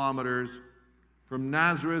 156 kilometers from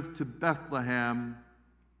Nazareth to Bethlehem,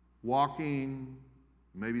 walking,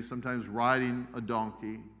 maybe sometimes riding a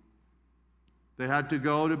donkey. They had to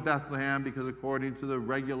go to Bethlehem because according to the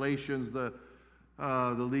regulations, the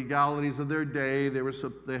legalities of their day,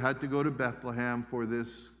 they had to go to Bethlehem for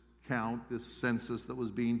this count, this census that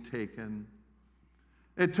was being taken.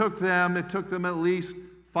 It took them at least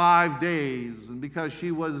 5 days, and because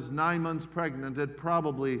she was 9 months pregnant, it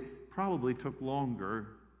probably took longer.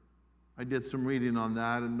 I did some reading on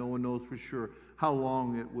that, and no one knows for sure how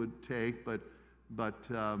long it would take, but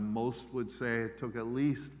most would say it took at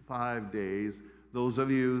least 5 days. Those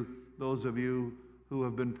of you who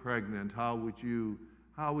have been pregnant, how would you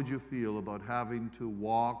feel about having to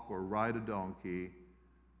walk or ride a donkey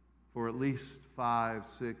for at least 5,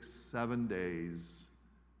 6, 7 days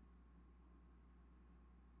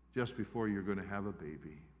just before you're going to have a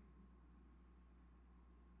baby?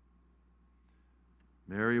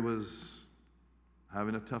 Mary was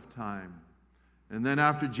having a tough time. And then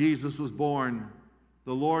after Jesus was born,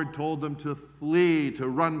 the Lord told them to flee, to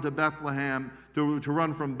run to Bethlehem, to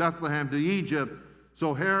run from Bethlehem to Egypt,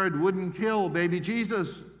 so Herod wouldn't kill baby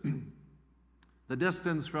Jesus. The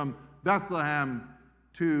distance from Bethlehem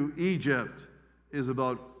to Egypt is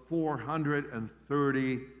about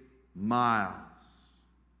 430 miles.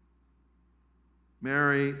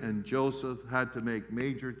 Mary and Joseph had to make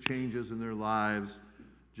major changes in their lives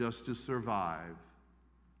just to survive.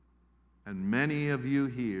 And many of you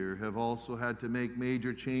here have also had to make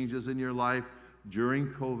major changes in your life during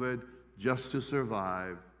COVID just to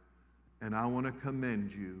survive. And I want to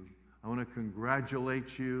commend you. I want to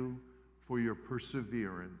congratulate you for your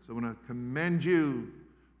perseverance. I want to commend you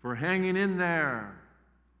for hanging in there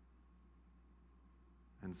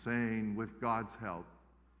and saying, with God's help,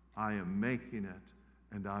 I am making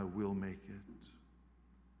it and I will make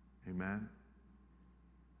it. Amen.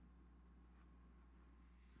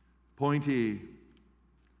 Point E,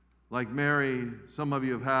 like Mary, some of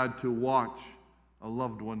you have had to watch a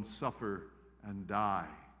loved one suffer and die.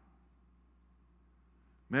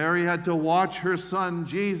 Mary had to watch her son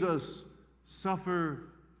Jesus suffer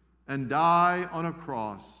and die on a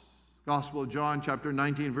cross. Gospel of John chapter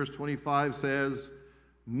 19 verse 25 says,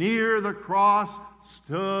 near the cross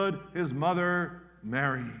stood his mother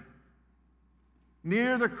Mary.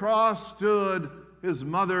 Near the cross stood his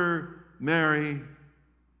mother Mary.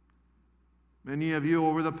 Many of you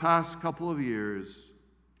over the past couple of years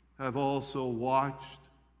have also watched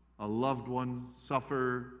a loved one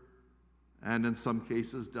suffer and in some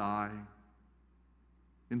cases die.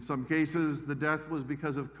 In some cases, the death was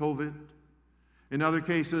because of COVID. In other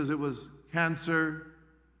cases, it was cancer,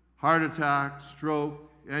 heart attack,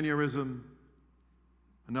 stroke, aneurysm,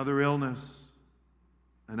 another illness,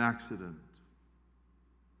 an accident.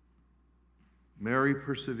 Mary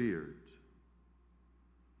persevered.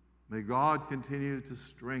 May God continue to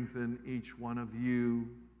strengthen each one of you.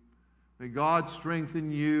 May God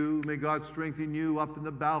strengthen you. May God strengthen you up in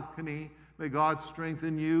the balcony. May God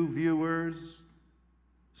strengthen you, viewers,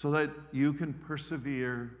 so that you can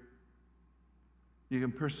persevere. You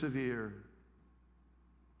can persevere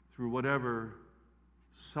through whatever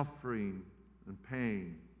suffering and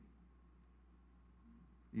pain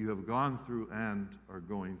you have gone through and are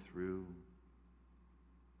going through.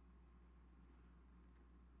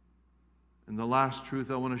 And the last truth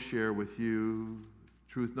I want to share with you,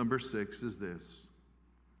 truth number 6, is this.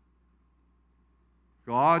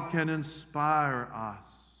 God can inspire us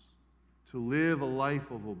to live a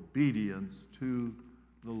life of obedience to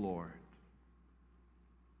the Lord.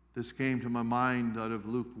 This came to my mind out of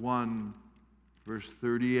Luke 1, verse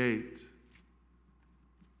 38.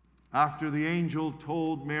 After the angel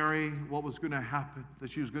told Mary what was going to happen, that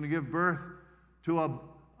she was going to give birth to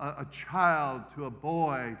a child, to a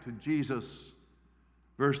boy, to Jesus.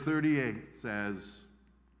 Verse 38 says,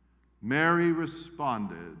 Mary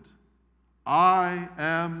responded, I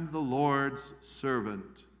am the Lord's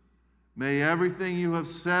servant. May everything you have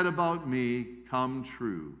said about me come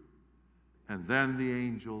true. And then the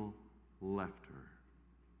angel left her.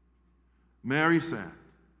 Mary said,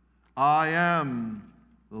 I am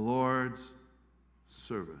the Lord's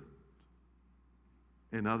servant.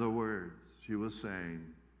 In other words, she was saying,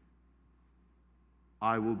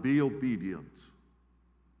 I will be obedient,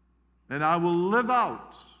 and I will live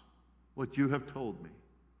out what you have told me,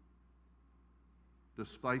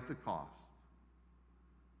 despite the cost.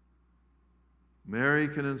 Mary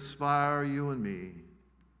can inspire you and me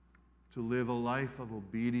to live a life of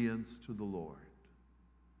obedience to the Lord.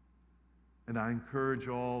 And I encourage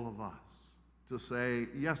all of us to say,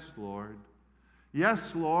 yes, Lord.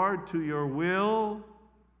 Yes, Lord, to your will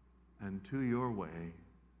and to your way.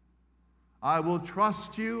 I will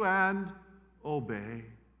trust you and obey.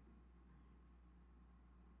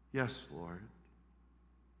 Yes, Lord.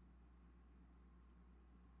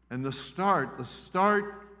 And the start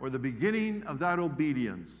or the beginning of that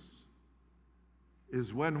obedience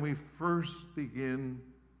is when we first begin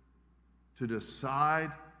to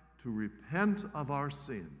decide to repent of our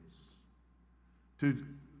sins, to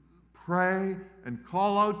pray and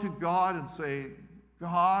call out to God and say,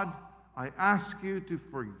 God, I ask you to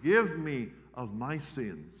forgive me of my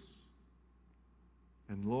sins.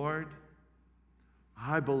 And Lord,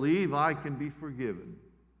 I believe I can be forgiven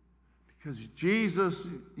because Jesus,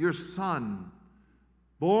 your Son,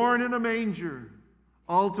 born in a manger,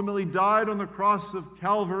 ultimately died on the cross of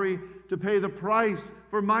Calvary to pay the price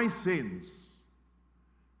for my sins.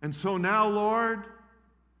 And so now, Lord,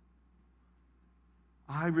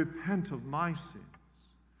 I repent of my sins.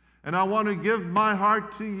 And I want to give my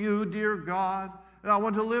heart to you, dear God. And I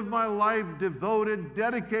want to live my life devoted,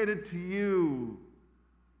 dedicated to you.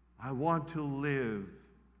 I want to live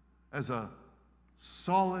as a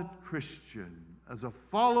solid Christian, as a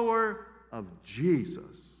follower of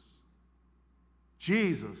Jesus.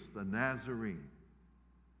 Jesus the Nazarene.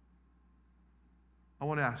 I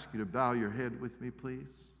want to ask you to bow your head with me,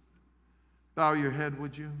 please. Bow your head,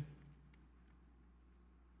 would you?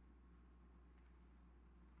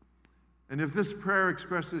 And if this prayer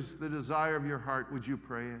expresses the desire of your heart, would you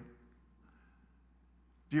pray it?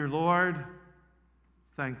 Dear Lord,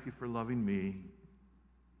 thank you for loving me.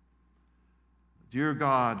 Dear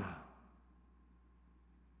God,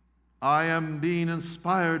 I am being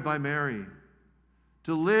inspired by Mary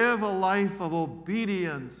to live a life of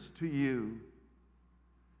obedience to you.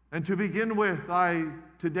 And to begin with, I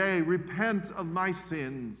today repent of my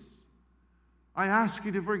sins. I ask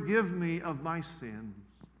you to forgive me of my sins.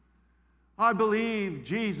 I believe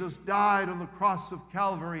Jesus died on the cross of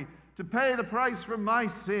Calvary to pay the price for my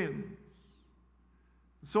sins.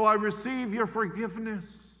 So I receive your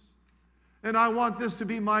forgiveness. And I want this to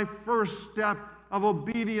be my first step of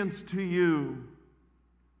obedience to you.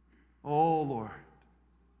 Oh, Lord,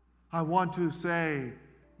 I want to say,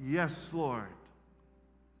 yes, Lord.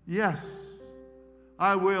 Yes,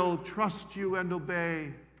 I will trust you and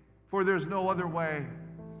obey, for there's no other way.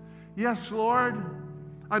 Yes, Lord,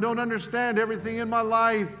 I don't understand everything in my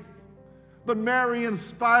life, but Mary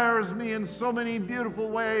inspires me in so many beautiful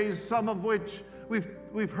ways, some of which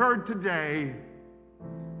we've heard today.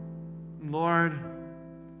 Lord,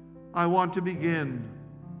 I want to begin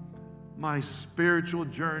my spiritual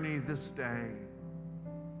journey this day.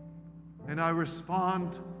 And I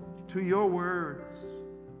respond to your words,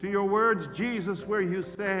 Jesus, where you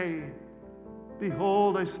say,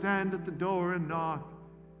 behold, I stand at the door and knock.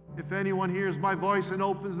 If anyone hears my voice and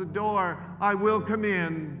opens the door, I will come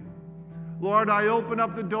in. Lord, I open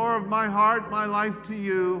up the door of my heart, my life to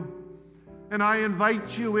you, and I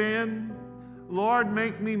invite you in. Lord,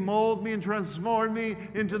 make me, mold me, and transform me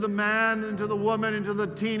into the man, into the woman, into the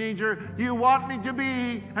teenager you want me to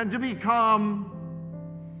be and to become.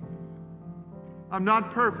 I'm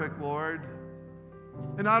not perfect, Lord,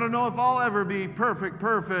 and I don't know if I'll ever be perfect,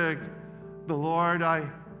 but Lord,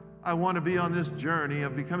 I want to be on this journey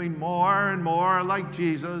of becoming more and more like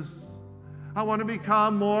Jesus. I want to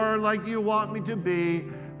become more like you want me to be,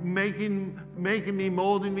 making me,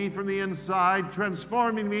 molding me from the inside,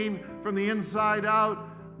 transforming me from the inside out,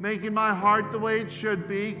 making my heart the way it should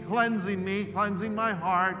be, cleansing me, cleansing my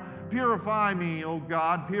heart. Purify me, oh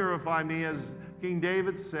God, purify me, as King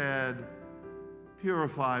David said,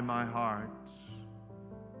 purify my heart.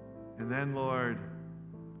 And then, Lord,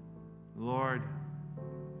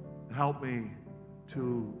 help me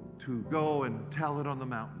to go and tell it on the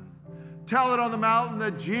mountain. Tell it on the mountain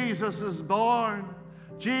that Jesus is born.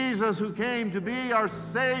 Jesus who came to be our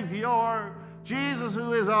Savior. Jesus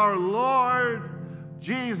who is our Lord.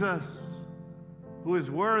 Jesus who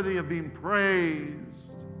is worthy of being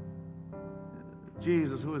praised.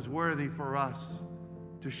 Jesus who is worthy for us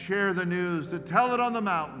to share the news, to tell it on the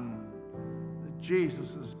mountain that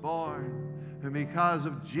Jesus is born. And because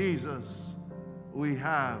of Jesus, we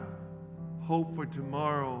have hope for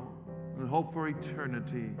tomorrow and hope for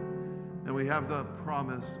eternity. And we have the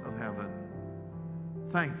promise of heaven.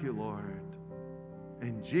 Thank you, Lord.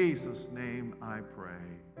 In Jesus' name I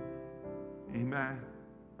pray. Amen.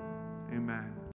 Amen.